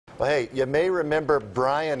Well, hey, you may remember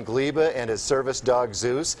Brian Gleba and his service dog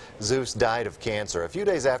Zeus. Zeus died of cancer a few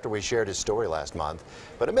days after we shared his story last month.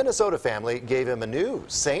 But a Minnesota family gave him a new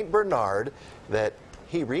St. Bernard that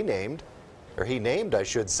he named, I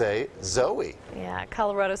should say, Zoe. Yeah,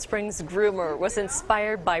 Colorado Springs groomer was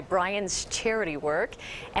inspired by Brian's charity work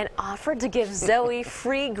and offered to give Zoe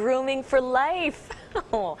free grooming for life.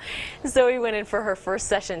 Oh, Zoe went in for her first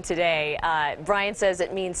session today. Brian says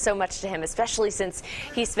it means so much to him, especially since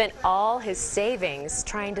he spent all his savings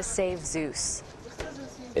trying to save Zeus.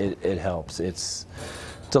 It helps. It's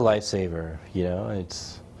a lifesaver, you know.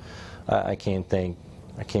 I can't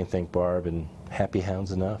thank Barb and Happy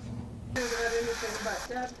Hounds enough.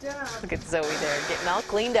 Look at Zoe there getting all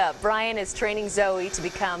cleaned up. Brian is training Zoe to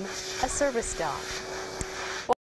become a service dog.